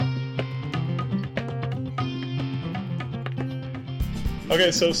Okay,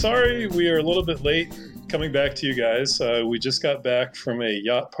 so sorry we are a little bit late coming back to you guys. We just got back from a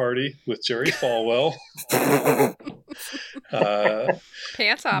yacht party with Jerry Falwell.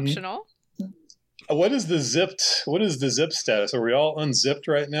 Pants optional. What is the zip status? Are we all unzipped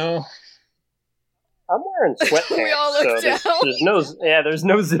right now? I'm wearing sweatpants. We all look down. There's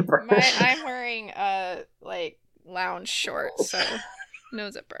no zipper. I'm wearing like lounge shorts, so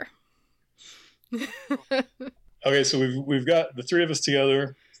no zipper. Okay, so we've got the three of us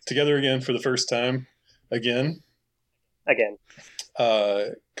together again for the first time. Again.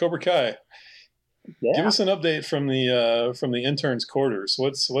 Cobra Kai. Yeah. Give us an update from the interns' quarters.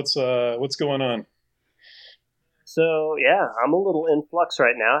 What's going on? So yeah, I'm a little in flux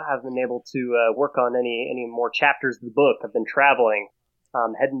right now. I haven't been able to work on any more chapters of the book. I've been traveling.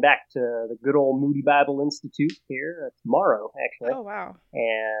 Heading back to the good old Moody Bible Institute here tomorrow, actually. Oh wow!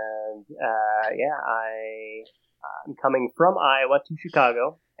 And I'm coming from Iowa to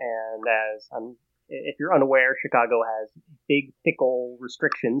Chicago, and if you're unaware, Chicago has big pickle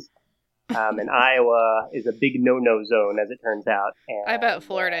restrictions, and Iowa is a big no-no zone, as it turns out. And, I bet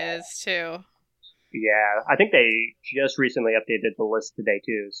Florida is too. Yeah, I think they just recently updated the list today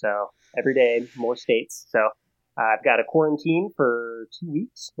too. So every day, more states. So I've got a quarantine for 2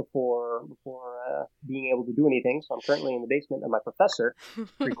 weeks before being able to do anything. So I'm currently in the basement of my professor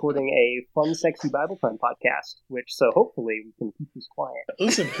recording a fun, sexy Bible time podcast. So hopefully we can keep this quiet.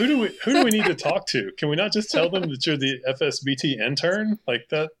 Listen, who do we need to talk to? Can we not just tell them that you're the FSBT intern like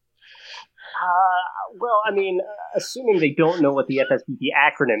that? Well, I mean, assuming they don't know what the FSBT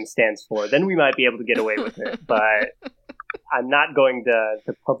acronym stands for, then we might be able to get away with it. But I'm not going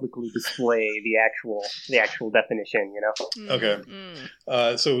to publicly display the actual definition, you know? Okay.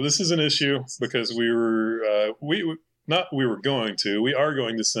 So this is an issue because we are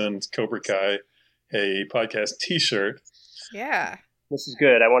going to send Cobra Kai a podcast t-shirt. Yeah. This is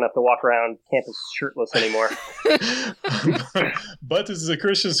good. I won't have to walk around campus shirtless anymore. But this is a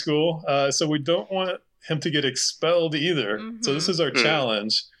Christian school, so we don't want him to get expelled either. Mm-hmm. So this is our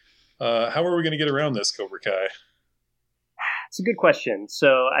challenge. How are we going to get around this, Cobra Kai? It's a good question.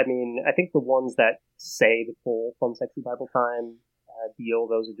 So, I mean, I think the ones that say the full Fun Sexy Bible Time deal,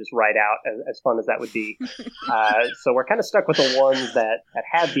 those are just right out, as fun as that would be. So we're kind of stuck with the ones that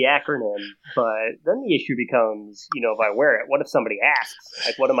have the acronym, but then the issue becomes, if I wear it, what if somebody asks?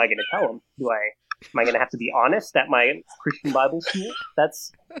 Like, what am I going to tell them? Am I going to have to be honest at my Christian Bible school?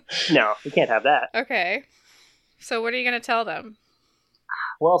 No, we can't have that. Okay. So what are you going to tell them?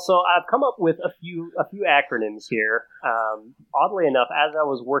 Well, so I've come up with a few acronyms here. Oddly enough, as I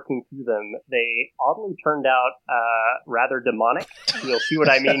was working through them, they oddly turned out rather demonic. You'll see what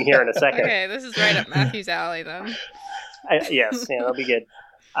I mean here in a second. Okay, this is right up Matthew's alley then. Yes, yeah, that'll be good.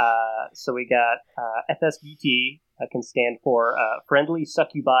 So we got FSBT, can stand for Friendly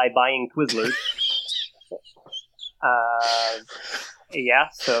Succubi Buying Twizzlers. Yeah,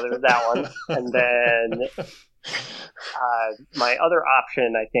 so there's that one. And then my other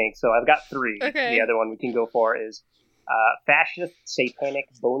option, I think, so I've got three. Okay. The other one we can go for is Fascist Satanic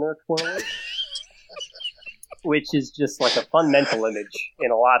Boner Twirler, which is just like a fun mental image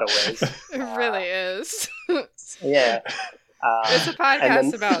in a lot of ways. It really is. Yeah. It's a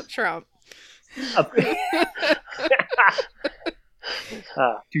podcast about Trump.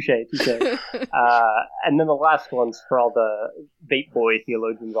 Touche. And then the last one's for all the bait boy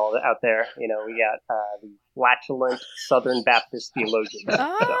theologians out there. We got the flatulent Southern Baptist theologians.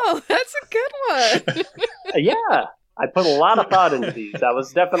 Oh, that's a good one. Yeah, I put a lot of thought into these. I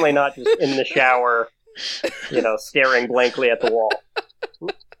was definitely not just in the shower, staring blankly at the wall.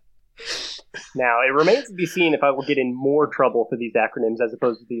 Now, it remains to be seen if I will get in more trouble for these acronyms as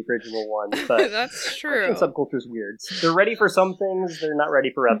opposed to the original ones. But that's true. Subculture's weird. They're ready for some things, they're not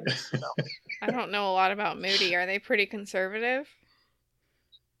ready for others. So. I don't know a lot about Moody. Are they pretty conservative?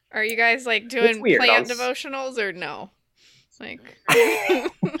 Are you guys doing planned devotionals or no?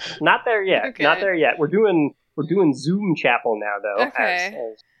 Not there yet. Okay. Not there yet. We're doing Zoom chapel now, though.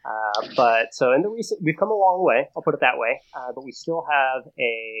 Okay. But so in the we've come a long way. I'll put it that way. But we still have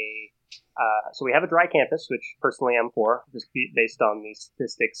so we have a dry campus, which personally I'm for, just based on the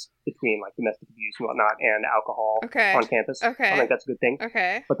statistics between domestic abuse and whatnot and alcohol on campus. Okay. I think that's a good thing.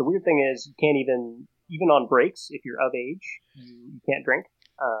 Okay. But the weird thing is you can't even on breaks, if you're of age, you can't drink,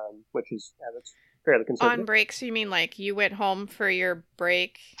 which is that's fairly conservative. On breaks, you mean you went home for your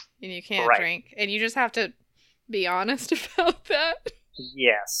break and you can't drink, and you just have to be honest about that?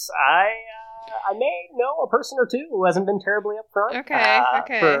 Yes, I may know a person or two who hasn't been terribly upfront. Okay.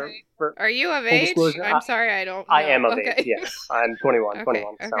 Are you of age? I'm sorry, I don't know. I am of age, yes. I'm 21.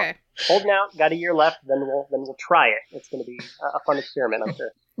 So holding out, got a year left, then we'll try it. It's going to be a fun experiment, I'm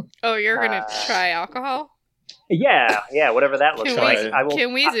sure. Oh, you're going to try alcohol? Yeah, whatever that looks like.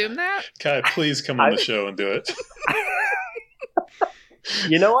 Can we Zoom that? Kai, please come on the show and do it.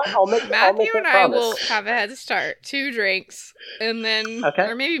 You know what? Matthew and I will have a head start. 2 drinks, and then,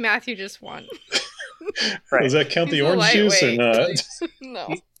 or maybe Matthew just 1. Right. Does that count the orange juice or not? No.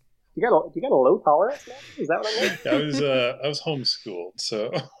 You got a low tolerance, Matthew? Is that what I mean? I was homeschooled,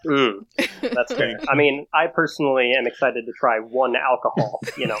 so. That's fair. I mean, I personally am excited to try 1 alcohol.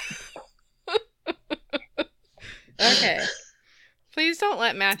 Okay. Please don't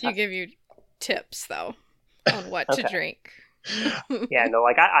let Matthew give you tips, though, on what to drink. Yeah, no,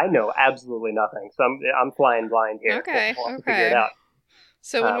 I know absolutely nothing, so I'm flying blind here. Okay. We'll figure it out.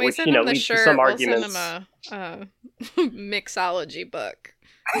 So when we send him the shirt, we'll send him a mixology book.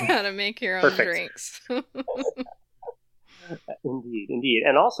 How to make your own drinks. Indeed.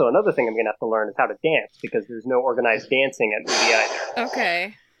 And also, another thing I'm going to have to learn is how to dance, because there's no organized dancing at Moody either.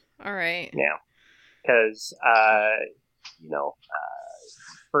 Okay. All right. Yeah. Because,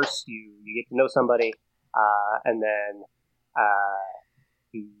 first you get to know somebody, and then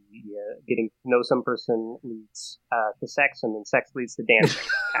getting to know some person leads to sex, and then sex leads to dancing,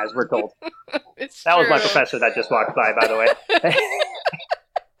 as we're told. That was my professor that just walked by the way.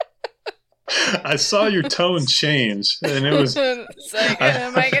 I saw your tone change, and it was... It's like,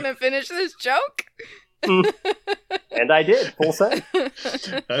 am I going to finish this joke? And I did, full send.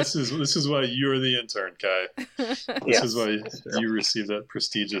 This is why you're the intern, Kai. This is why you received that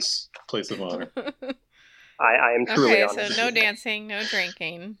prestigious place of honor. I am truly honored. Okay, so no dancing, no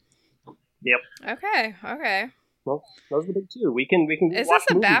drinking. Yep. Okay. Well, those are the big 2. We can is watch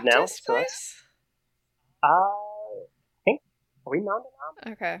this a movies Baptist now. place? Are we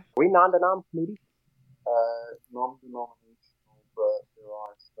non-denom? Okay. Are we non-denom, maybe? Non-denominational, but there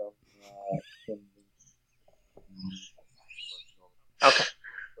are some Okay.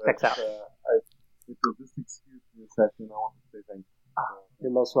 Checks out. If you'll just excuse me a second, I want to say thank you.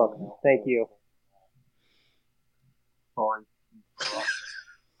 You're most welcome. Thank you. Sorry.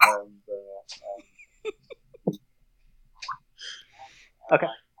 Okay.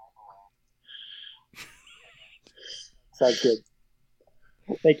 Sounds good.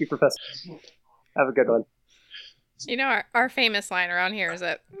 Thank you, Professor. Have a good one. You know, our famous line around here is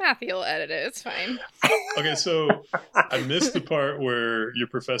that Matthew will edit it. It's fine. Okay, so I missed the part where your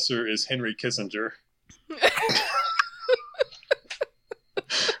professor is Henry Kissinger.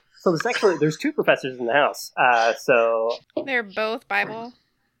 So there's 2 professors in the house. So they're both Bible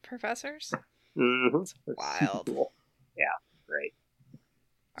professors? Mm-hmm. Wild. Cool. Yeah, great.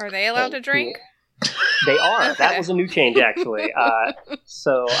 Are they allowed to drink? They are. That was a new change, actually.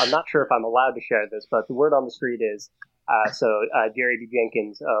 So I'm not sure if I'm allowed to share this, but the word on the street is, Jerry B.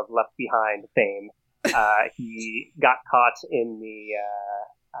 Jenkins of Left Behind fame, he got caught in the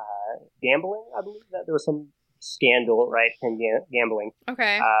gambling, I believe. That there was some scandal, right, in gambling.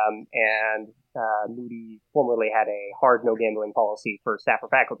 Okay. And Moody formerly had a hard no gambling policy for staff or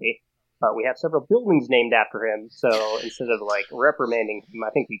faculty. But we have several buildings named after him, so instead of reprimanding him, I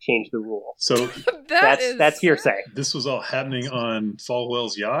think we changed the rule. So that's hearsay. This was all happening on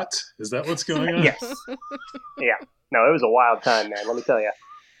Falwell's yacht? Is that what's going on? Yes. Yeah. No, it was a wild time, man. Let me tell you.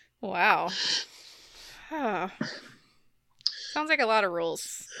 Wow. Sounds like a lot of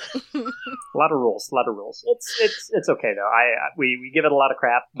rules. A lot of rules. It's okay though. We give it a lot of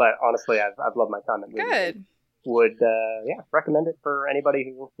crap, but honestly, I've loved my time at Moody. Good. Would recommend it for anybody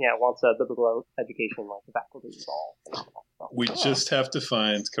who wants a biblical education like the faculty is all phenomenal. We just have to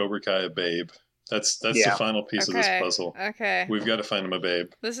find Cobra Kai a babe. That's the final piece of this puzzle. Okay. We've got to find him a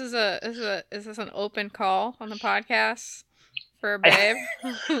babe. Is this an open call on the podcast for a babe?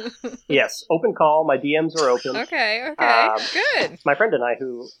 Yes, open call. My DMs are open. Okay. Good. My friend and I,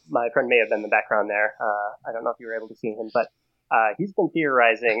 my friend may have been in the background there. I don't know if you were able to see him, but he's been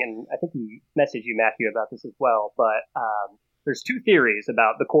theorizing, and I think he messaged you, Matthew, about this as well, but there's 2 theories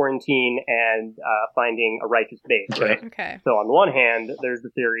about the quarantine and finding a righteous babe, right? Okay. So on one hand, there's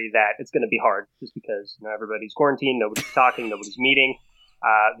the theory that it's going to be hard just because everybody's quarantined, nobody's talking, nobody's meeting.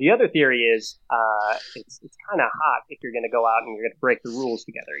 The other theory is it's kind of hot if you're going to go out and you're going to break the rules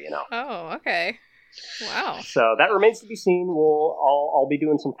together, Oh, okay. Wow. So that remains to be seen. I'll be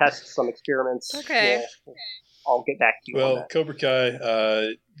doing some tests, some experiments. Okay. I'll get back to you. Well, Cobra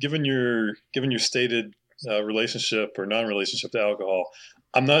Kai, given your stated relationship or non-relationship to alcohol,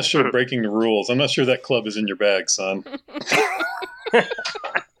 I'm not sure breaking the rules. I'm not sure that club is in your bag, son.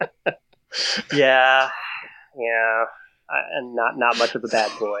 Yeah. And not much of a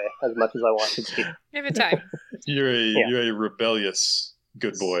bad boy, as much as I want to be. Give it time. You're a rebellious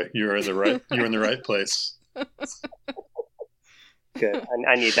good boy. You're in the right place. Good.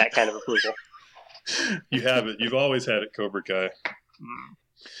 I need that kind of approval. You have it. You've always had it, Cobra Kai.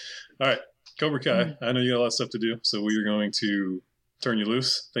 All right, Cobra Kai. I know you got a lot of stuff to do, so we are going to turn you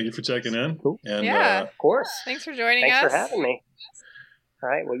loose. Thank you for checking in. Cool. And, of course. Thanks for joining us. Thanks for having me. All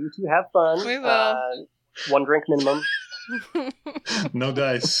right. Well, you two have fun. We will. 1 drink minimum. No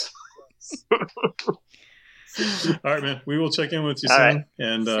dice. All right, man. We will check in with you All soon. right.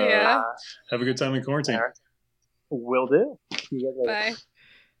 And have a good time in quarantine. Right. Will do. See you guys later. Bye.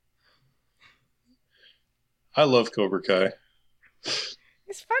 I love Cobra Kai.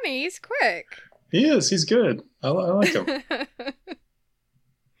 He's funny. He's quick. He is. He's good. I like him.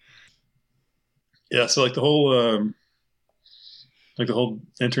 Yeah. So like the whole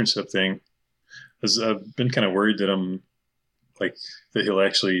internship thing, I've been kind of worried that that he'll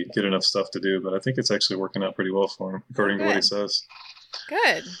actually get enough stuff to do, but I think it's actually working out pretty well for him, according to what he says.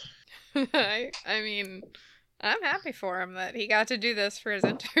 Good. I mean, I'm happy for him that he got to do this for his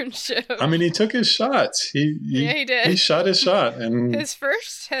internship. I mean, he took his shot. He did. He shot his shot, and his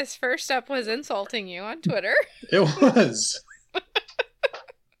first step was insulting you on Twitter. It was.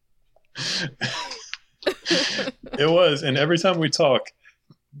 It was, and every time we talk,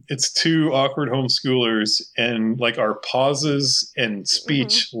 it's two awkward homeschoolers, and like our pauses and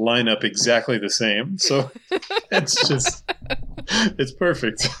speech line up exactly the same. So it's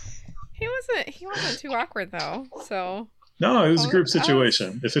perfect. He wasn't too awkward though. So no, it was a group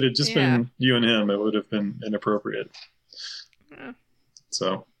situation. If it had just been you and him, it would have been inappropriate. Yeah.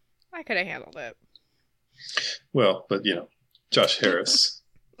 So I could have handled it. Well, but Josh Harris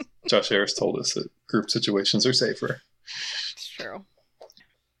told us that group situations are safer. It's true.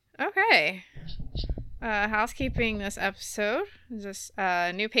 Okay. Housekeeping this episode is this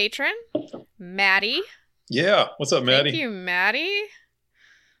new patron, Maddie. Yeah. What's up, Maddie? Thank you, Maddie.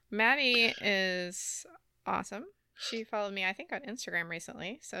 Maddie is awesome. She followed me, I think, on Instagram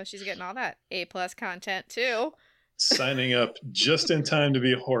recently, so she's getting all that A+ content too. Signing up just in time to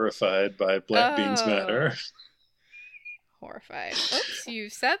be horrified by Black Beans Matter. Horrified. Oops, you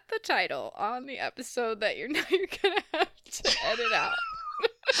set the title on the episode that you're gonna have to edit out.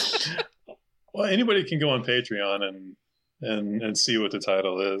 Well, anybody can go on Patreon and see what the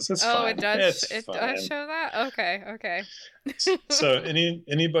title is. It's fine. It does. It does show that. Okay. So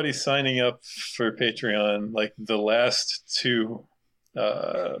anybody signing up for Patreon, like the last two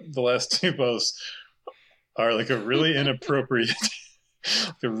posts are like a really inappropriate,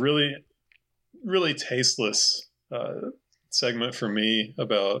 like a really, really tasteless segment for me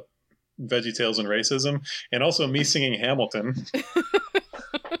about VeggieTales and racism, and also me singing Hamilton.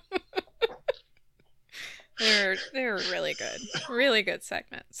 They're really good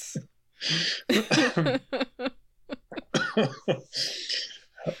segments.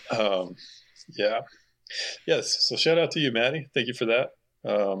 Yeah. Yes. So shout out to you, Maddie. Thank you for that.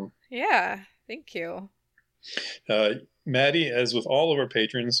 Yeah. Thank you. Maddie, as with all of our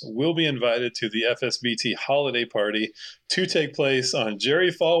patrons, will be invited to the FSBT holiday party to take place on Jerry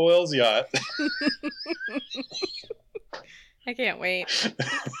Falwell's yacht. I can't wait.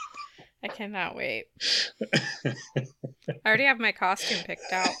 I cannot wait. I already have my costume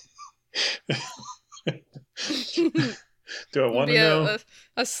picked out. Do I want to know?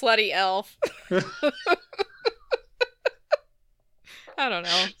 A slutty elf. I don't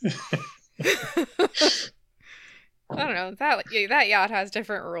know. I don't know. That yacht has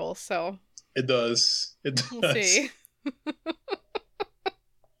different rules, so. It does. We'll see.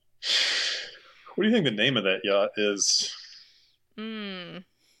 What do you think the name of that yacht is?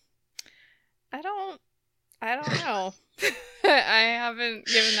 I don't know. I haven't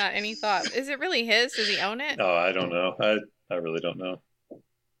given that any thought. Is it really his? Does he own it? Oh, I don't know. I really don't know.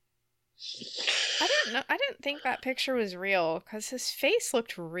 I didn't think that picture was real because his face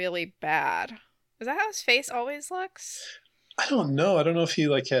looked really bad. Is that how his face always looks? I don't know. I don't know if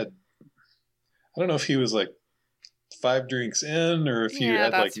he I don't know if he was 5 drinks in, or if he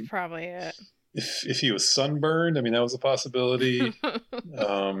had that's probably it. If he was sunburned. I mean, that was a possibility.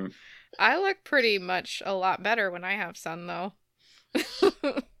 I look pretty much a lot better when I have sun, though.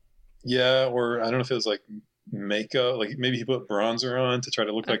 Yeah, or I don't know if it was makeup, maybe he put bronzer on to try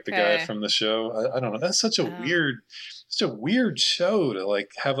to look like the guy from the show. I don't know. That's such a weird show to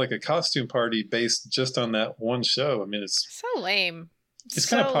have a costume party based just on that one show. I mean, it's so lame. It's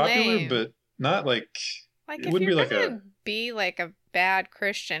kind of popular, but not it wouldn't be be a bad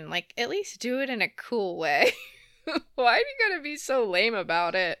Christian. At least do it in a cool way. Why are you gonna be so lame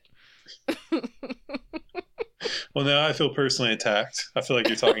about it? Well, now I feel personally attacked. I feel like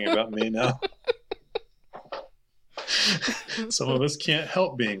you're talking about me now. Some of us can't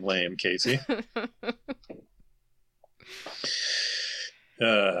help being lame, Casey.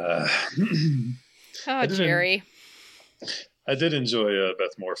 Oh, Jerry. I did enjoy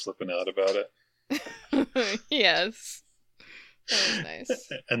Beth Moore flipping out about it. Yes. That was nice.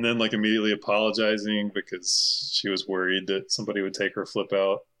 And then like immediately apologizing because she was worried that somebody would take her flip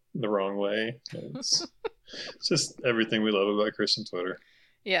out the wrong way. It's just everything we love about Christian Twitter.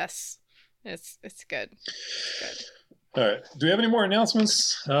 Yes. It's good. It's good. All right. Do we have any more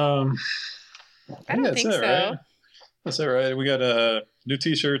announcements? I don't think so. Right? That's all right. We got new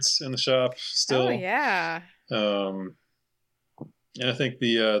T-shirts in the shop still. Oh yeah. And I think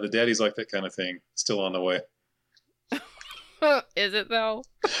the daddies like that kind of thing still on the way. Is it though?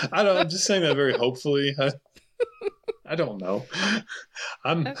 I'm just saying that very hopefully. I don't know.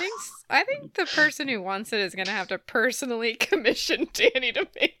 I think the person who wants it is gonna have to personally commission Danny to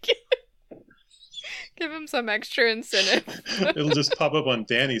make it. Give him some extra incentive. It'll just pop up on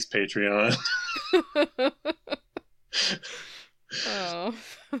Danny's Patreon. Oh.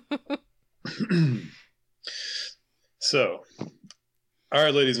 So, all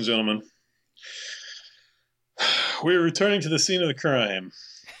right, ladies and gentlemen, we're returning to the scene of the crime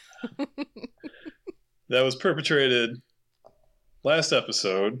that was perpetrated last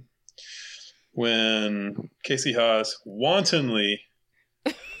episode when Casey Haas wantonly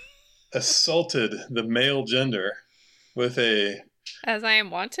assaulted the male gender with as I am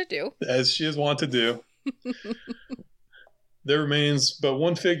wont to do. As she is wont to do. There remains but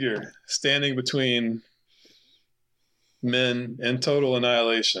one figure standing between men and total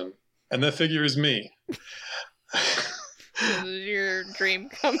annihilation, and that figure is me. This is your dream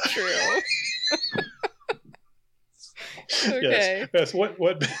come true. Okay. Yes.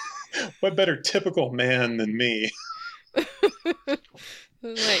 What better typical man than me?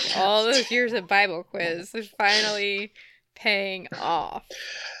 Like all those years of Bible quiz is finally paying off.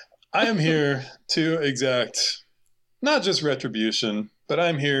 I am here to exact not just retribution, but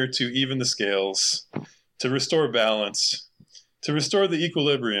I'm here to even the scales, to restore balance, to restore the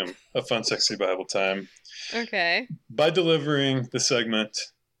equilibrium of Fun Sexy Bible Time. Okay. By delivering the segment,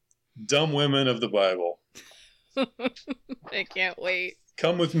 Dumb Women of the Bible. I can't wait.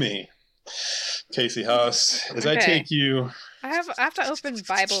 Come with me, Casey Haas, as I take you... I have to open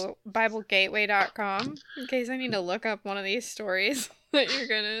BibleGateway.com in case I need to look up one of these stories that you're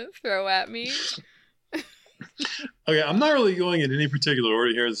going to throw at me. Okay, I'm not really going in any particular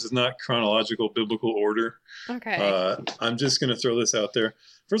order here. This is not chronological biblical order. Okay. I'm just going to throw this out there.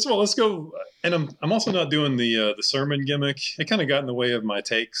 First of all, let's go, and I'm also not doing the sermon gimmick. It kind of got in the way of my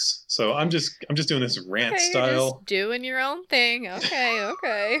takes, so I'm just doing this rant style. You're just doing your own thing.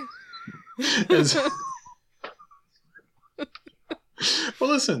 Okay. Well,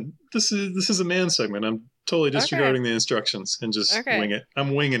 listen, this is a man segment. I'm totally disregarding the instructions and just wing it.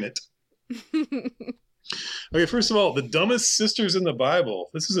 I'm winging it. Okay, first of all, the dumbest sisters in the Bible.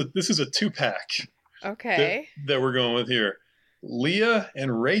 This is a 2-pack. Okay. That we're going with here. Leah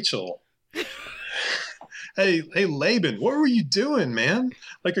and Rachel. Hey, Laban, what were you doing, man?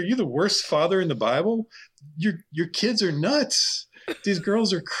 Like, are you the worst father in the Bible? Your kids are nuts. These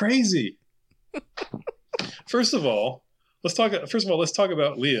girls are crazy. First of all, let's talk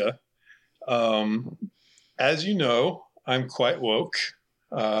about Leah. As you know, I'm quite woke.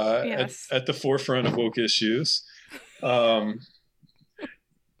 Yes. At the forefront of woke issues.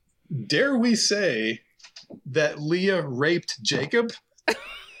 Dare we say that Leah raped Jacob?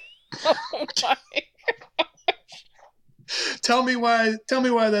 Oh my gosh. Tell me why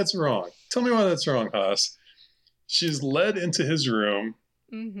that's wrong. Tell me why that's wrong, Haas. She's led into his room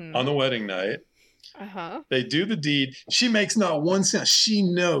on the wedding night. Uh-huh. They do the deed. She makes not one sound. She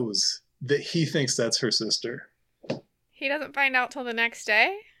knows that he thinks that's her sister. He doesn't find out till the next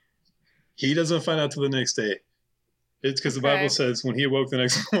day? He doesn't find out till the next day. It's because the Bible says when he awoke the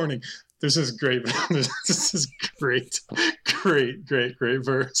next morning, there's this great verse. Are you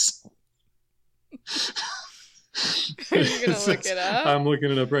going to look it up? I'm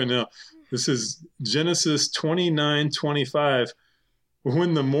looking it up right now. This is Genesis 29:25.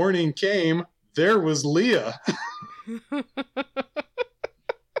 When the morning came, there was Leah.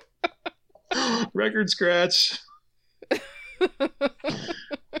 Record scratch.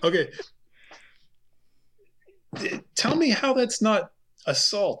 Okay. Tell me how that's not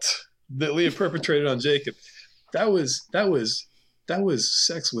assault that Leah perpetrated on Jacob. That was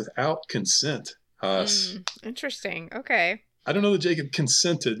sex without consent, Haas. Interesting. Okay. I don't know that Jacob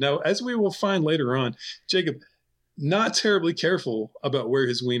consented. Now, as we will find later on, Jacob not terribly careful about where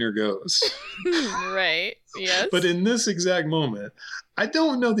his wiener goes. Right. Yes. But in this exact moment, I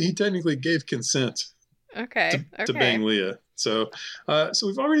don't know that he technically gave consent Okay. to bang Leah. So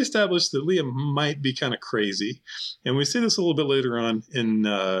we've already established that Leah might be kind of crazy. And we see this a little bit later on in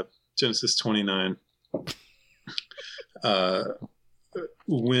Genesis 29.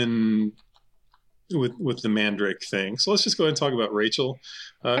 When with the mandrake thing. So let's just go ahead and talk about Rachel.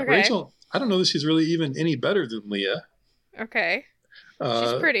 Okay. Rachel, I don't know that she's really even any better than Leah. Okay.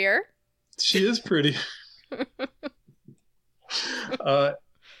 She's prettier. She is pretty.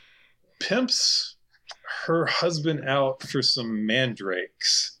 Pimps her husband out for some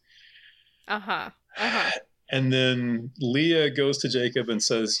mandrakes. And then Leah goes to Jacob and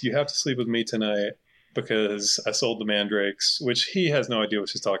says, "You have to sleep with me tonight because I sold the mandrakes," which he has no idea what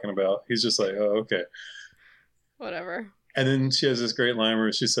she's talking about. He's just like, "Oh, okay." Whatever. And then she has this great line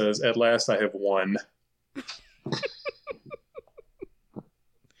where she says, "At last I have won."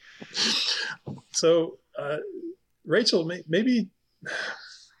 So, Rachel, maybe,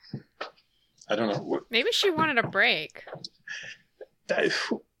 I don't know. Maybe she wanted a break.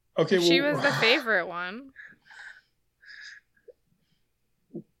 Okay, she was the favorite one.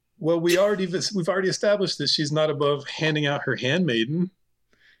 Well, we've already established that she's not above handing out her handmaiden.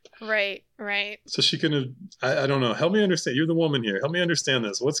 Right. So she could have, I don't know. Help me understand. You're the woman here. Help me understand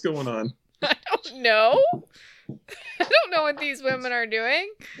this. What's going on? I don't know. I don't know what these women are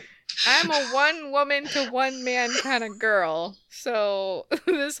doing. I'm a one woman to one man kind of girl. So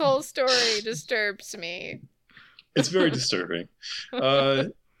this whole story disturbs me. It's very disturbing.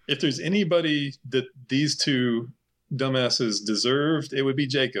 If there's anybody that these two dumbasses deserved, it would be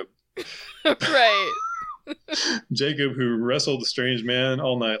Jacob. Right. Jacob, who wrestled a strange man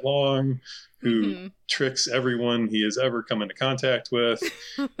all night long, who tricks everyone he has ever come into contact with,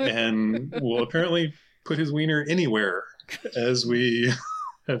 and will apparently put his wiener anywhere, as we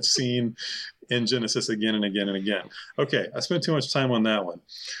have seen in Genesis again and again and again. Okay, I spent too much time on that one.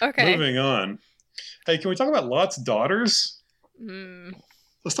 Okay. Moving on. Hey, can we talk about Lot's daughters?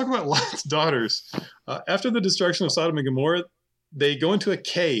 Let's talk about Lot's daughters. After the destruction of Sodom and Gomorrah, they go into a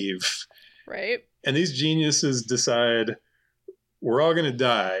cave. Right. And these geniuses decide, we're all going to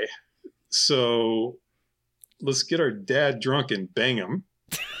die, so let's get our dad drunk and bang him.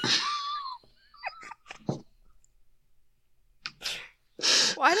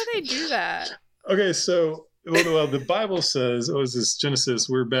 Why do they do that? Okay, so well, the Bible says, is this Genesis?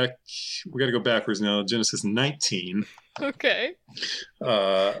 We got to go backwards now. Genesis 19. Okay.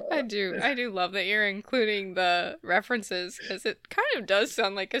 I do love that you're including the references, because it kind of does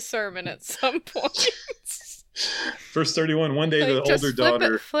sound like a sermon at some point. Verse 31, one day like, the older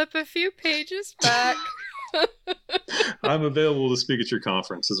daughter... Flip a few pages back. I'm available to speak at your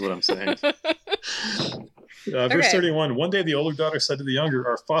conference, is what I'm saying. Verse 31, one day the older daughter said to the younger,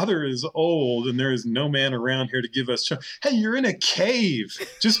 "Our father is old and there is no man around here to give us children." Hey, you're in a cave.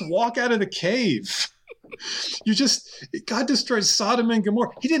 Just walk out of the cave. God destroyed Sodom and Gomorrah.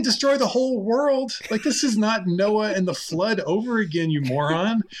 He didn't destroy the whole world. Like, this is not Noah and the flood over again, you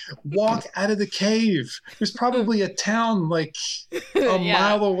moron. Walk out of the cave. There's probably a town like a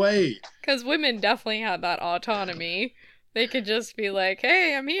mile away. Because women definitely had that autonomy. They could just be like,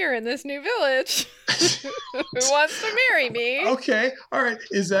 "Hey, I'm here in this new village. Who wants to marry me?" Okay, all right.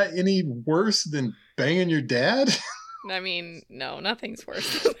 Is that any worse than banging your dad? I mean, no, nothing's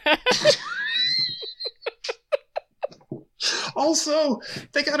worse than that. Also,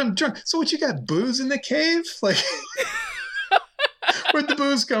 they got him drunk. So what, you got booze in the cave? Like, where'd the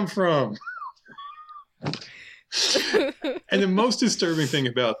booze come from? And the most disturbing thing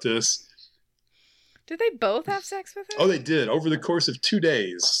about this... Did they both have sex with him? Oh, they did. Over the course of 2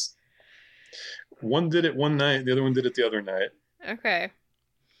 days. One did it one night, the other one did it the other night. Okay.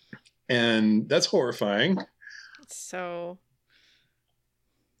 And that's horrifying. So,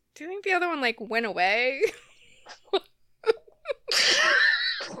 do you think the other one, like, went away?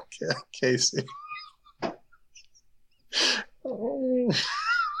 Casey. Oh.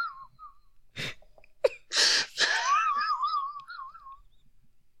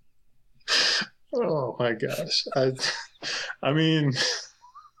 Oh my gosh. I mean,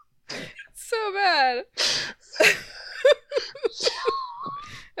 so bad.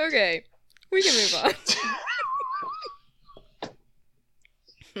 Okay, we can move on.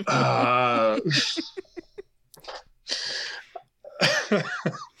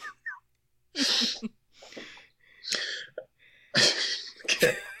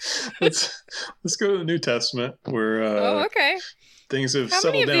 Okay, let's go to the New Testament where okay. Things have How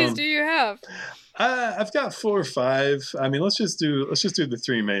settled down. many of these do you have? I've got 4 or 5. I mean, let's just do the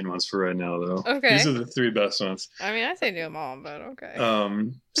 3 main ones for right now, though. Okay. These are the 3 best ones. I mean, I say do them all, but okay.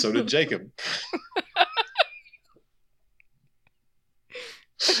 So did Jacob.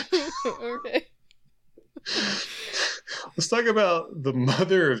 Okay. Let's talk about the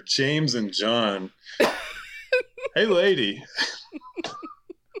mother of James and John. Hey, lady.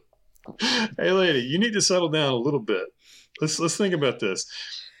 Hey, lady, you need to settle down a little bit. Let's think about this.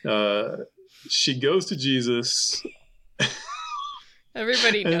 She goes to Jesus.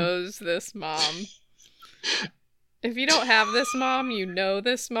 Everybody knows this mom. If you don't have this mom, you know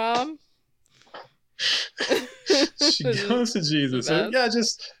this mom. She goes to Jesus. And, yeah,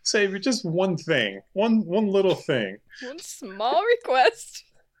 just say just one thing. One little thing. One small request.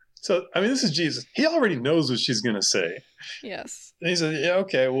 So, I mean, this is Jesus. He already knows what she's going to say. Yes. And he says, yeah,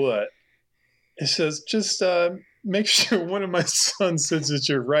 okay, what? He says, just make sure one of my sons sits at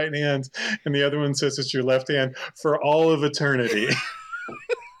your right hand and the other one sits at your left hand for all of eternity.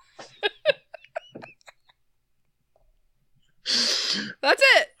 That's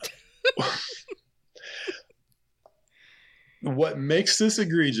it. What makes this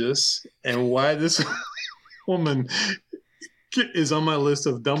egregious and why this woman is on my list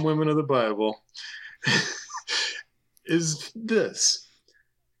of dumb women of the Bible is this.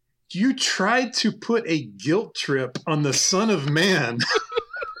 You tried to put a guilt trip on the Son of Man.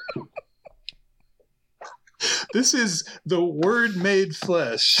 This is the Word made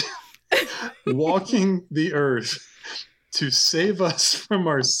flesh walking the earth to save us from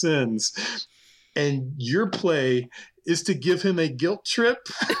our sins. And your play is to give him a guilt trip.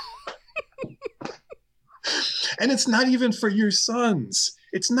 And it's not even for your sons.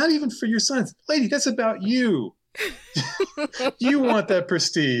 It's not even for your sons. Lady, that's about you. You want that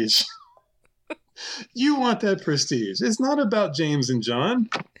prestige. You want that prestige. It's not about James and John.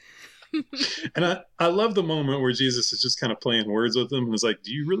 And I love the moment where Jesus is just kind of playing words with them and is like,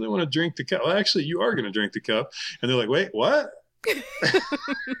 do you really want to drink the cup? Well, actually, you are going to drink the cup. And they're like, wait, what?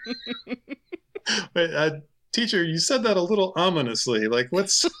 Wait, teacher, you said that a little ominously. Like,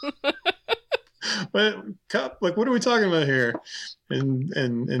 what's... What cup? Like, what are we talking about here?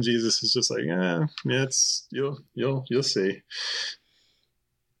 And Jesus is just like, yeah, it's you'll see.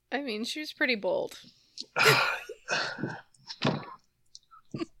 I mean, she was pretty bold.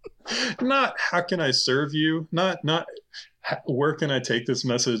 Not how can I serve you? Not where can I take this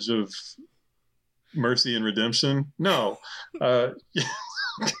message of mercy and redemption? No. The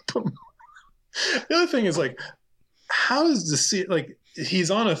other thing is like, how does the seat like?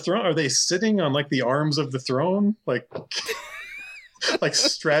 He's on a throne. Are they sitting on like the arms of the throne? Like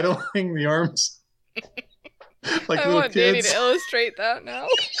straddling the arms? Like I little want Danny kids? to illustrate that now.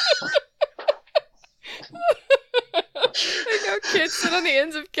 Like how kids sit on the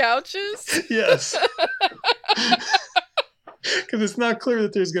ends of couches. Yes. Because it's not clear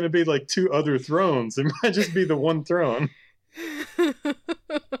that there's going to be like 2 other thrones. It might just be the one throne.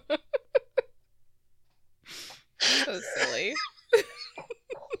 So silly.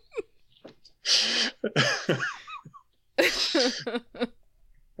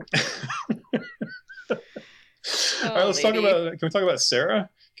 All right, let's talk about. Can we talk about Sarah?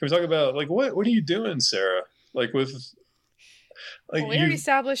 Can we talk about like what are you doing, Sarah? Like with like well, we already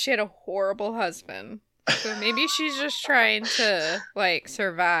established she had a horrible husband, so maybe she's just trying to like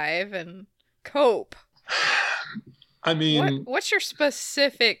survive and cope. I mean, what's your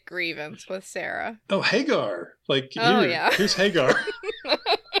specific grievance with Sarah? Oh, Hagar. Like, here's Hagar.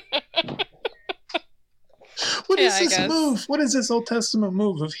 What is this move? What is this Old Testament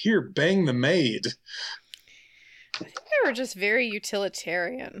move of here, bang the maid? I think they were just very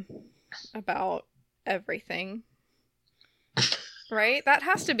utilitarian about everything. Right? That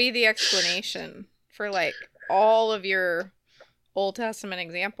has to be the explanation for like all of your Old Testament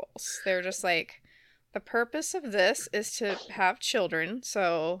examples. They're just like, the purpose of this is to have children,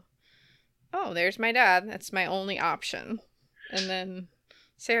 so oh, there's my dad. That's my only option. And then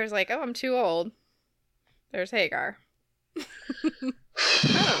Sarah's like, oh, I'm too old. There's Hagar. I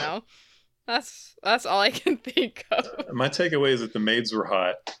don't know. That's all I can think of. My takeaway is that the maids were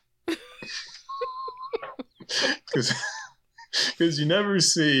hot. Because you never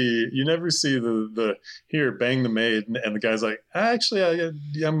see the here bang the maid and the guy's like, actually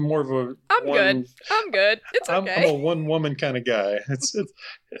I'm more of a good. It's okay. I'm a one woman kind of guy.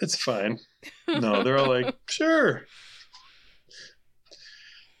 It's fine. No, they're all like, sure.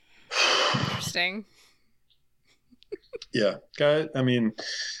 Interesting. Yeah, guy. I mean,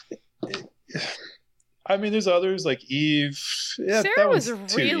 there's others like Eve. Yeah, Sarah that was too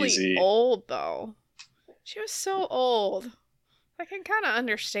really easy. old though. She was so old. I can kind of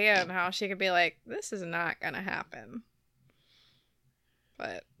understand how she could be like, this is not going to happen.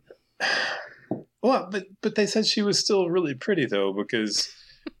 But. Well, but they said she was still really pretty, though, because,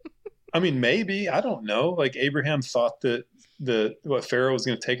 I mean, maybe, I don't know. Like, Abraham thought that Pharaoh was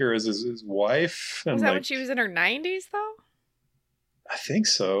going to take her as his wife. And Was that like, when she was in her 90s, though? I think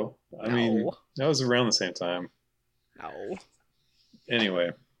so. I mean, that was around the same time. No.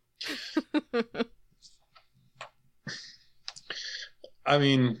 Anyway. I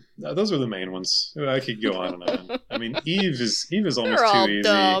mean, those were the main ones. I could go on and on. I mean, Eve is almost They're all too easy.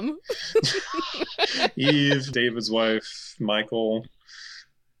 dumb. Eve, David's wife, Michael.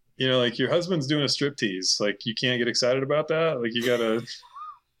 You know, like, your husband's doing a striptease. Like, you can't get excited about that. Like, you gotta.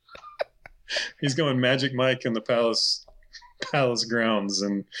 He's going Magic Mike in the palace grounds,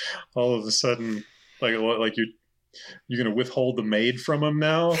 and all of a sudden, like you're gonna withhold the maid from him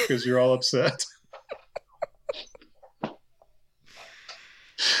now because you're all upset.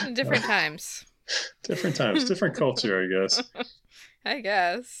 Different times. Different times, different culture, I guess. I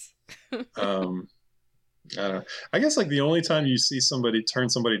guess. I don't know. I guess, like, the only time you see somebody turn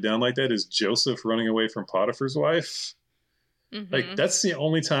somebody down like that is Joseph running away from Potiphar's wife. Mm-hmm. Like, that's the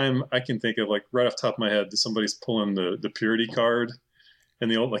only time I can think of, like, right off the top of my head, that somebody's pulling the purity card,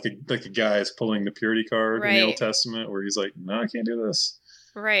 and the old, like a guy is pulling the purity card in the Old Testament, where he's like, no, I can't do this.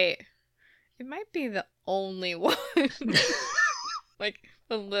 Right. It might be the only one. Like,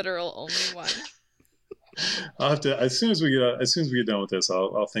 the literal only one. I'll have to, as soon as we get done with this,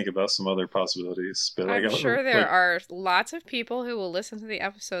 I'll think about some other possibilities. But I'm sure there are lots of people who will listen to the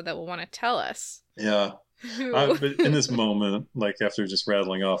episode that will want to tell us. Yeah. But in this moment, like, after just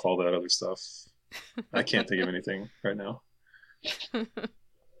rattling off all that other stuff, I can't think of anything right now. Oh,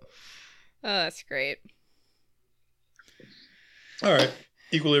 that's great. All right.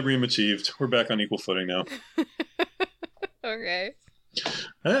 Equilibrium achieved. We're back on equal footing now. Okay.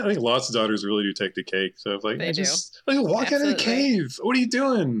 I think Lot's daughters really do take the cake. So, like, They do. Like, walk out of the Absolutely. cave. What are you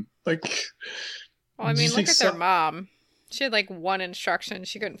doing? Like, Well, I do you mean, look think at their mom. She had like one instruction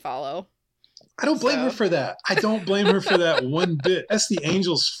she couldn't follow. I don't blame her for that. I don't blame her for that one bit. That's the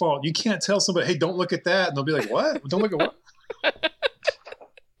angel's fault. You can't tell somebody, hey, don't look at that. And they'll be like, what? Don't look at what?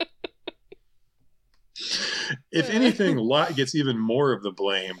 If anything, Lot gets even more of the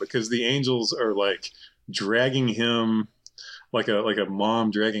blame because the angels are, like, dragging him like a mom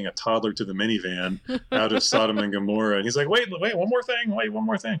dragging a toddler to the minivan out of Sodom and Gomorrah. And he's like, wait, one more thing.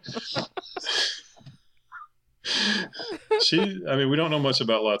 I mean, we don't know much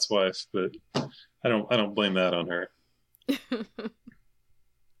about Lot's wife, but I don't blame that on her.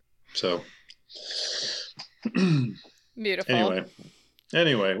 So Beautiful.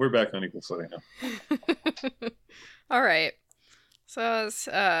 Anyway, we're back on equal footing now. All right. So I was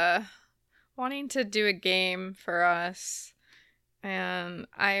wanting to do a game for us, and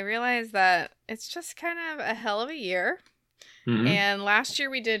I realized that it's just kind of a hell of a year. Mm-hmm. And last year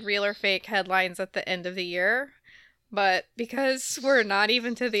we did real or fake headlines at the end of the year, but because we're not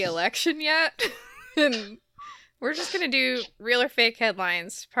even to the election yet, and we're just going to do real or fake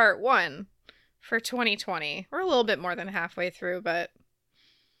headlines part 1 for 2020. We're a little bit more than halfway through, but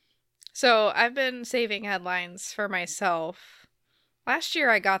so I've been saving headlines for myself. Last year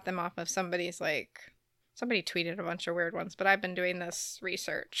I got them off of somebody tweeted a bunch of weird ones, but I've been doing this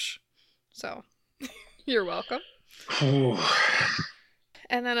research. So you're welcome.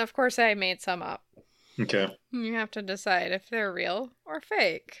 And then, of course, I made some up. Okay. You have to decide if they're real or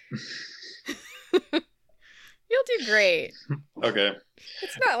fake. You'll do great. Okay.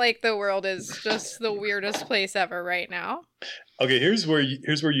 It's not like the world is just the weirdest place ever right now. Okay, here's where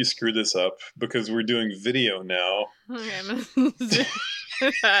you screw this up because we're doing video now. Okay,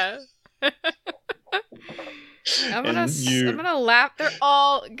 I'm gonna laugh. They're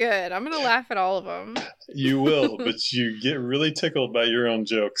all good. I'm gonna laugh at all of them. You will, but you get really tickled by your own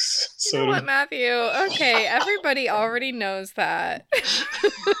jokes. You know what, Matthew? Okay, everybody already knows that.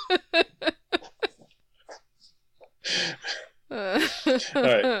 All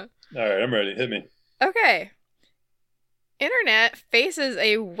right, I'm ready. Hit me. Okay. Internet faces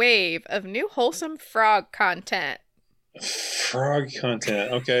a wave of new wholesome frog content. Frog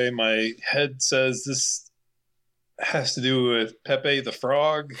content. Okay, my head says this has to do with Pepe the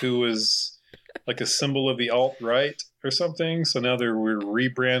Frog, who was like a symbol of the alt-right or something. So now we're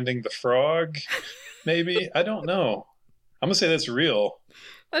rebranding the frog, maybe? I don't know. I'm going to say that's real.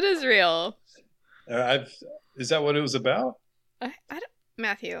 That is real. Is that what it was about? I don't,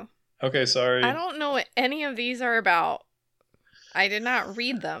 Matthew. Okay, sorry. I don't know what any of these are about. I did not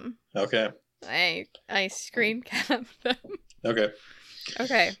read them. Okay. I screen capped them. Okay.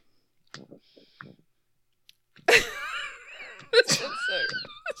 Okay.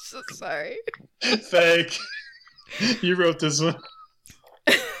 So sorry. Fake. You wrote this one.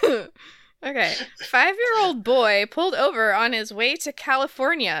 Okay. 5-year-old boy pulled over on his way to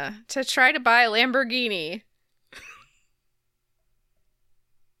California to try to buy a Lamborghini.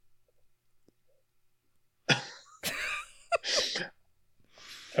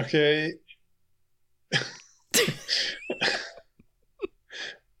 Okay.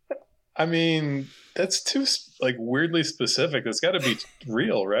 I mean, that's too weirdly specific. That's got to be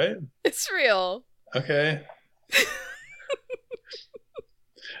real, right? It's real. Okay.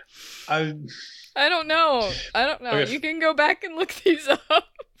 I don't know. Okay. You can go back and look these up.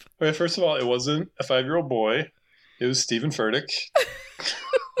 Okay, first of all, it wasn't a 5-year-old boy. It was Stephen Furtick.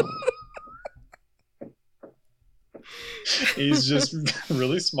 He's just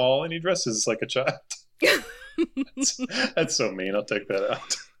really small and he dresses like a child. That's so mean. I'll take that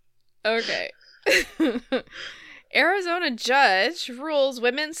out. Okay. Arizona judge rules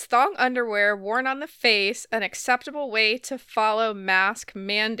women's thong underwear worn on the face an acceptable way to follow mask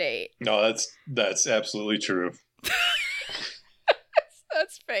mandate. No, that's absolutely true.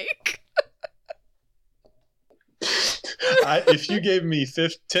 That's fake. If you gave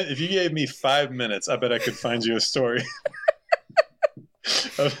me 5 minutes, I bet I could find you a story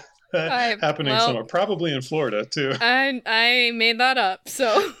of that happening somewhere, probably in Florida too. I made that up,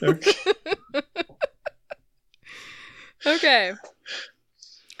 so. Okay. Okay.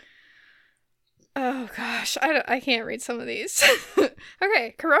 Oh gosh, I can't read some of these.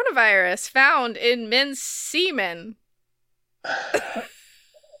 Okay, coronavirus found in men's semen.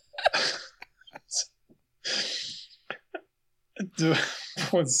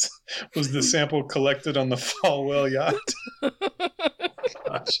 Was the sample collected on the Falwell yacht?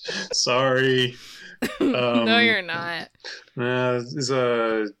 Gosh, sorry. No, you're not. Is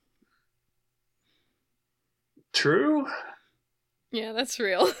true? Yeah, that's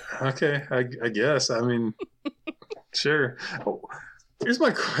real. Okay, I guess. I mean, sure. Oh, here's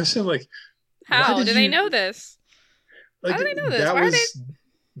my question: how did they know this? How do they know this?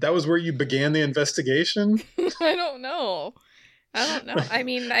 That was where you began the investigation? I don't know. I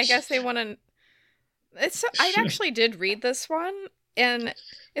mean, I guess they want to. I actually did read this one, and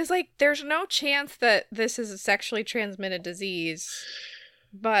it's there's no chance that this is a sexually transmitted disease.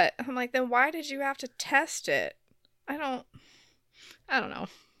 But I'm like, then why did you have to test it? I don't know.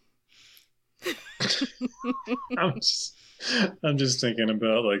 I'm just thinking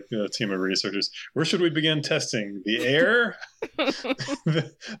about a team of researchers. Where should we begin testing? The air?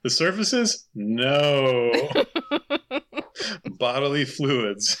 the surfaces? No. Bodily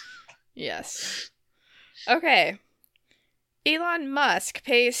fluids. Yes. Okay. Elon Musk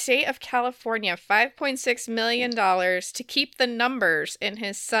pays state of California $5.6 million to keep the numbers in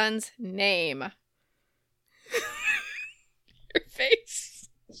his son's name. Your face.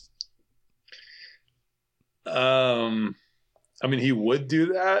 I mean, he would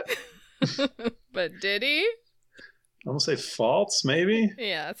do that. But did he? I'm going to say false, maybe?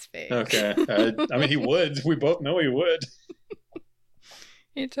 Yeah, that's fake. Okay. I mean, he would. We both know he would.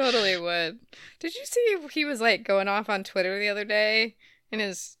 He totally would. Did you see he was going off on Twitter the other day, and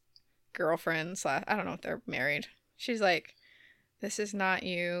his girlfriend / I don't know if they're married. She's like, "This is not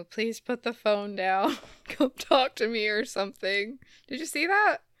you. Please put the phone down. Come talk to me or something." Did you see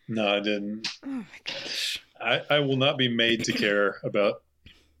that? No, I didn't. Oh my gosh. I will not be made to care about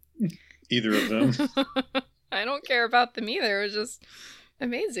either of them. I don't care about them either. It was just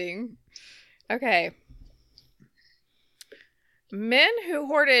amazing. Okay. Men who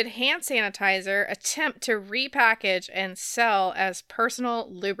hoarded hand sanitizer attempt to repackage and sell as personal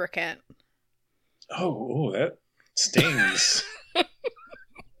lubricant. Oh, that stings.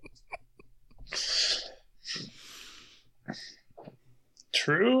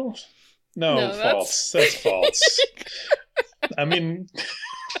 True? No, false. That's false. I mean...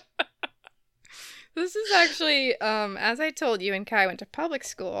 This is actually, as I told you, and Kai went to public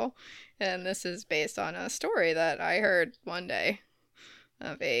school, and this is based on a story that I heard one day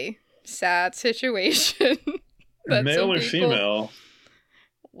of a sad situation. Male or female?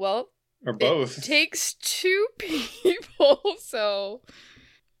 Well, or both. It takes two people, so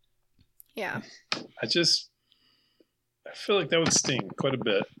yeah. I feel like that would sting quite a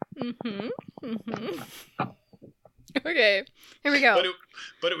bit. Okay, here we go.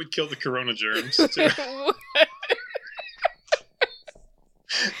 But it would kill the corona germs too.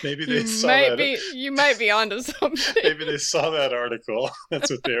 Maybe they saw that. You might be onto something. Maybe they saw that article. That's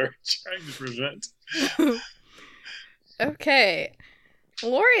what they were trying to prevent. Okay.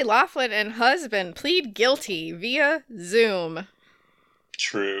 Lori Loughlin and husband plead guilty via Zoom.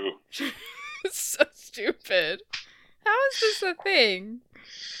 True. It's so stupid. How is this a thing?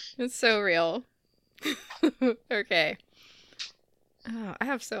 It's so real. Okay. Oh, I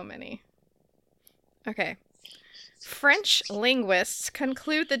have so many. Okay. French linguists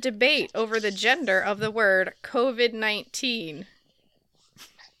conclude the debate over the gender of the word COVID-19.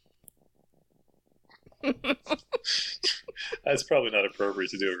 That's probably not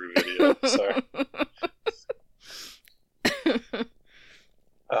appropriate to do over video. Sorry.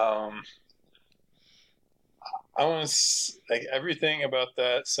 I want to like everything about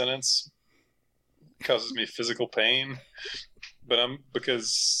that sentence causes me physical pain, but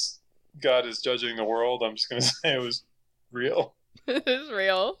because God is judging the world, I'm just going to say it was real. It is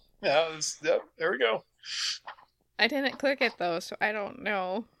real. Yeah, there we go. I didn't click it though, so I don't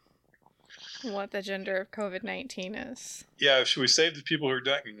know what the gender of COVID-19 is. Yeah, should we save the people who are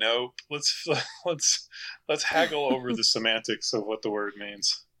dying? No. Let's haggle over the semantics of what the word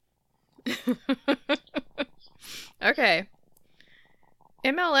means. Okay.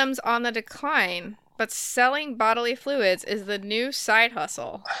 MLM's on the decline, but selling bodily fluids is the new side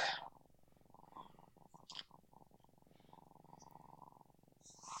hustle.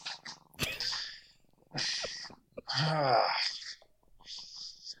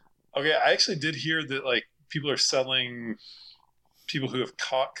 Okay, I actually did hear that like people who have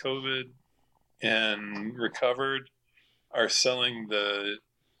caught COVID and recovered are selling their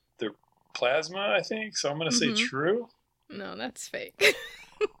plasma, I think. So I'm going to say true. No, that's fake.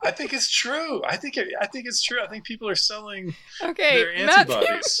 I think it's true. I think it's true. I think people are selling their antibodies.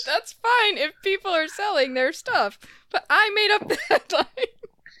 Matthew, that's fine if people are selling their stuff, but I made up the headline.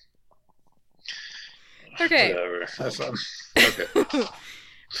 Okay. Whatever. That's fun. Okay.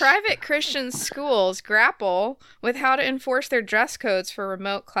 Private Christian schools grapple with how to enforce their dress codes for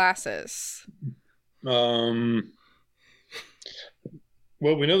remote classes. Well,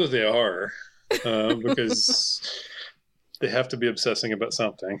 we know that they are because they have to be obsessing about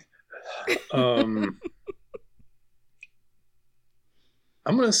something. I'm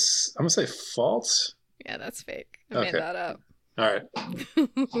gonna say false. Yeah, that's fake. I made that up. All right.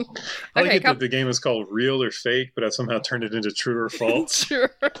 I like it that the game is called Real or Fake, but I've somehow turned it into True or False. True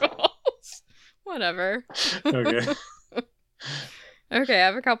or false. Whatever. Okay. Okay, I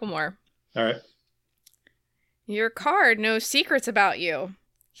have a couple more. All right. Your card knows secrets about you.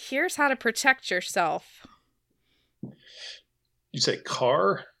 Here's how to protect yourself. You say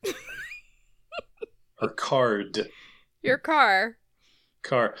car? Or card? Your car.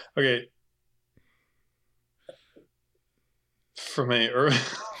 Car. Okay. From a...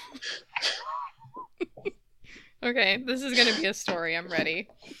 Okay, this is going to be a story. I'm ready.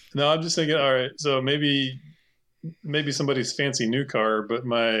 No, I'm just thinking, all right, so maybe somebody's fancy new car, but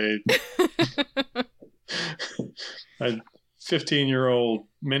my 15-year-old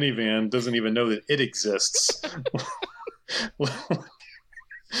minivan doesn't even know that it exists.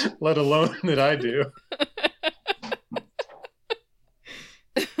 Let alone that I do.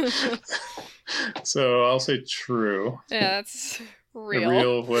 So I'll say true. Yeah, that's real.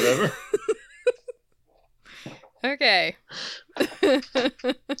 Real, whatever. Okay.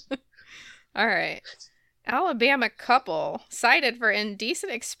 All right. Alabama couple cited for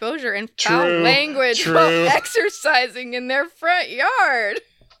indecent exposure and foul language while exercising in their front yard.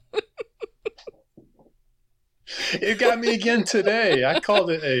 It got me again today. I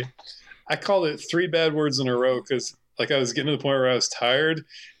called it 3 bad words in a row because like I was getting to the point where I was tired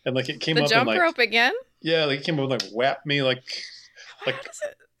and like it came up the jump and, like, rope again? Yeah, like it came up and like whapped me like How does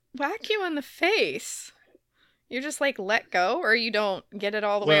it whack you in the face? You just like let go or you don't get it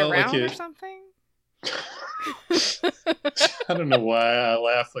all the way around or something? I don't know why I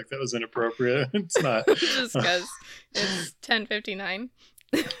laughed like that was inappropriate. It's not. Just because it's 10:59.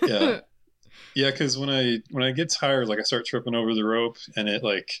 Yeah, because when I get tired, like I start tripping over the rope and it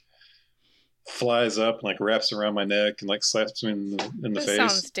like flies up and like wraps around my neck and like slaps me in the face.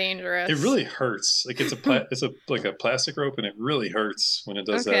 Sounds dangerous. It really hurts. Like it's like a plastic rope and it really hurts when it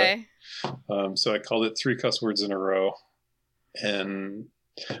does that. So I called it 3 cuss words in a row, and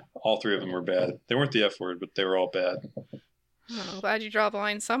all 3 of them were bad. They weren't the F word, but they were all bad. I'm glad you draw the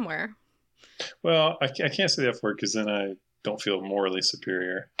line somewhere. Well, I can't say the F word because then I don't feel morally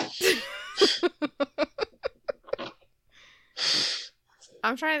superior.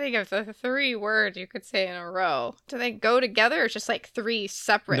 I'm trying to think of the 3 words you could say in a row. Do they go together or just like 3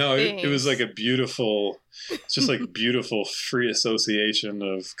 separate things? No, it was like it's just like beautiful free association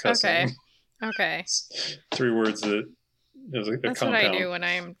of cussing. Okay. 3 words that it was like That's a compound. What I do when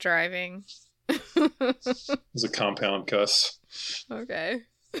I'm driving. It was a compound cuss. Okay.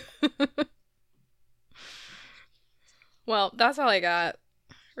 Well, that's all I got.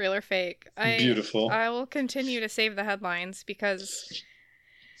 Real or fake? Beautiful. I will continue to save the headlines because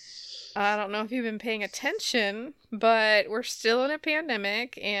I don't know if you've been paying attention, but we're still in a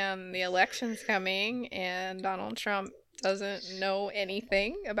pandemic and the election's coming and Donald Trump doesn't know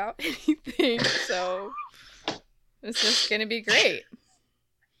anything about anything. So it's just going to be great.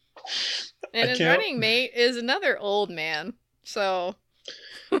 And his running mate is another old man. So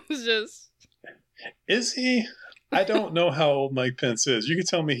it's just... Is he? I don't know how old Mike Pence is. You can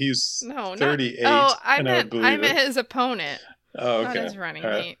tell me he's 38. I meant his opponent. Oh, okay. Not his running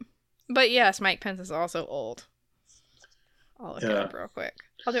mate. But yes, Mike Pence is also old. I'll look it up real quick.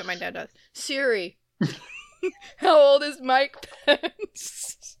 I'll do what my dad does. Siri, how old is Mike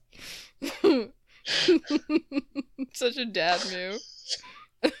Pence? Such a dad move.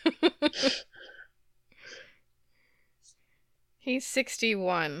 He's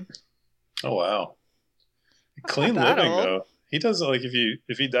 61. Oh, wow. Clean living, though. He does, like,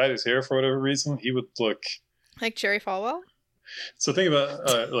 if he dyed his hair for whatever reason, he would look... Like Jerry Falwell? So think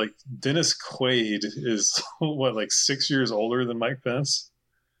about, like, Dennis Quaid is, what, like 6 years older than Mike Pence?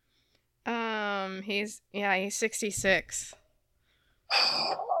 He's 66.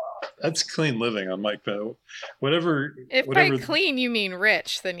 That's clean living on Mike Pence. Whatever... By clean you mean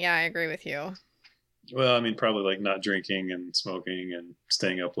rich, then yeah, I agree with you. Well, I mean, probably, like, not drinking and smoking and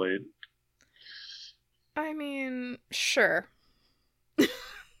staying up late. I mean, sure.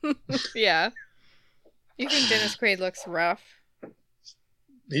 Yeah. You think Dennis Quaid looks rough?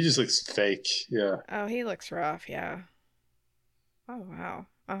 He just looks fake, yeah. Oh, he looks rough, yeah. Oh, wow.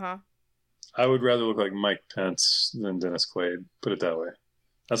 Uh-huh. I would rather look like Mike Pence than Dennis Quaid. Put it that way.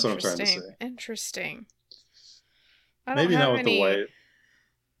 That's what I'm trying to say. Interesting. Maybe not with the white.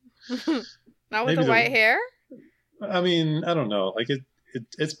 Not with the white hair? I mean, I don't know. Like,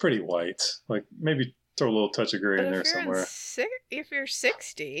 it's pretty white. Like, maybe throw a little touch of gray in there somewhere. If you're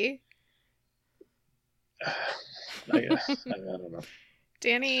 60... I don't know.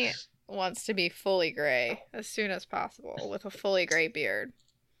 Danny wants to be fully gray as soon as possible with a fully gray beard.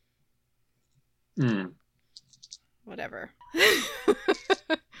 Whatever.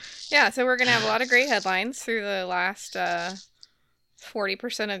 Yeah, so we're going to have a lot of great headlines through the last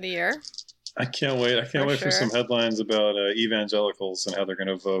 40% of the year. I can't wait. I can't wait for some headlines about evangelicals and how they're going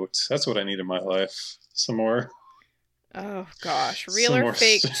to vote. That's what I need in my life. Some more. Oh, gosh. Real or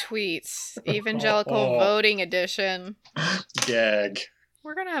fake tweets. Evangelical voting edition. Gag.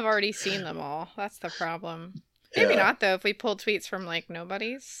 We're going to have already seen them all. That's the problem. Maybe not, though, if we pull tweets from, like,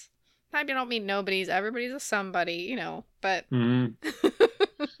 nobodies. I don't mean nobodies. Everybody's a somebody, you know, but...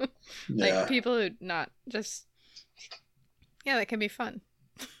 like, people who not just... Yeah, that can be fun.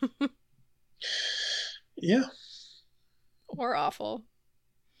 Yeah. Or awful.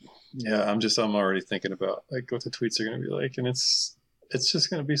 Yeah, I'm already thinking about like what the tweets are going to be like, and it's just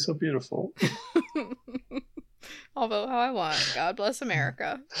going to be so beautiful. I'll vote how I want. God bless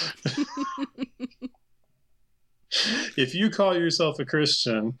America. If you call yourself a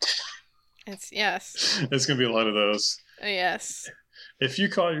Christian, it's going to be a lot of those. Yes. If you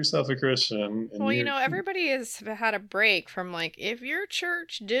call yourself a Christian, and everybody has had a break from like, if your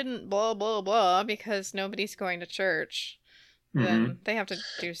church didn't blah blah blah because nobody's going to church. Then they have to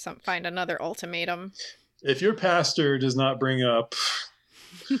find another ultimatum. If your pastor does not bring up,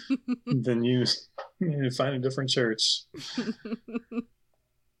 then you need to find a different church.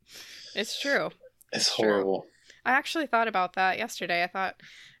 It's true. It's horrible. I actually thought about that yesterday. I thought,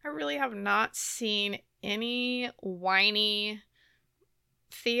 I really have not seen any whiny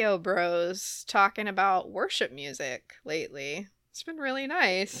Theo bros talking about worship music lately. It's been really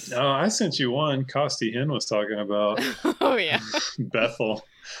nice. Oh, I sent you one. Costi Hen was talking about. Oh, yeah. Bethel.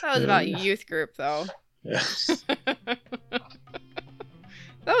 That was about youth group, though. Yeah.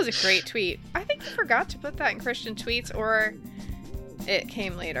 That was a great tweet. I think I forgot to put that in Christian tweets, or it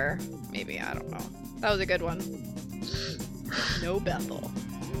came later. Maybe, I don't know. That was a good one. No Bethel.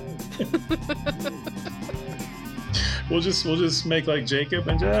 We'll just make like Jacob,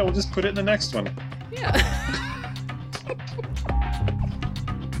 and we'll just put it in the next one. Yeah.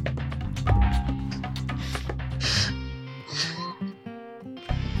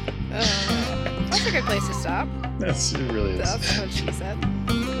 That's a good place to stop. It really is. That's what she said.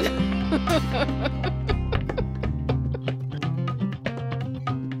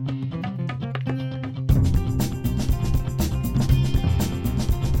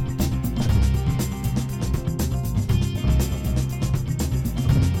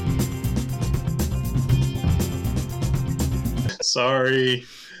 Sorry.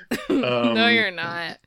 No, you're not.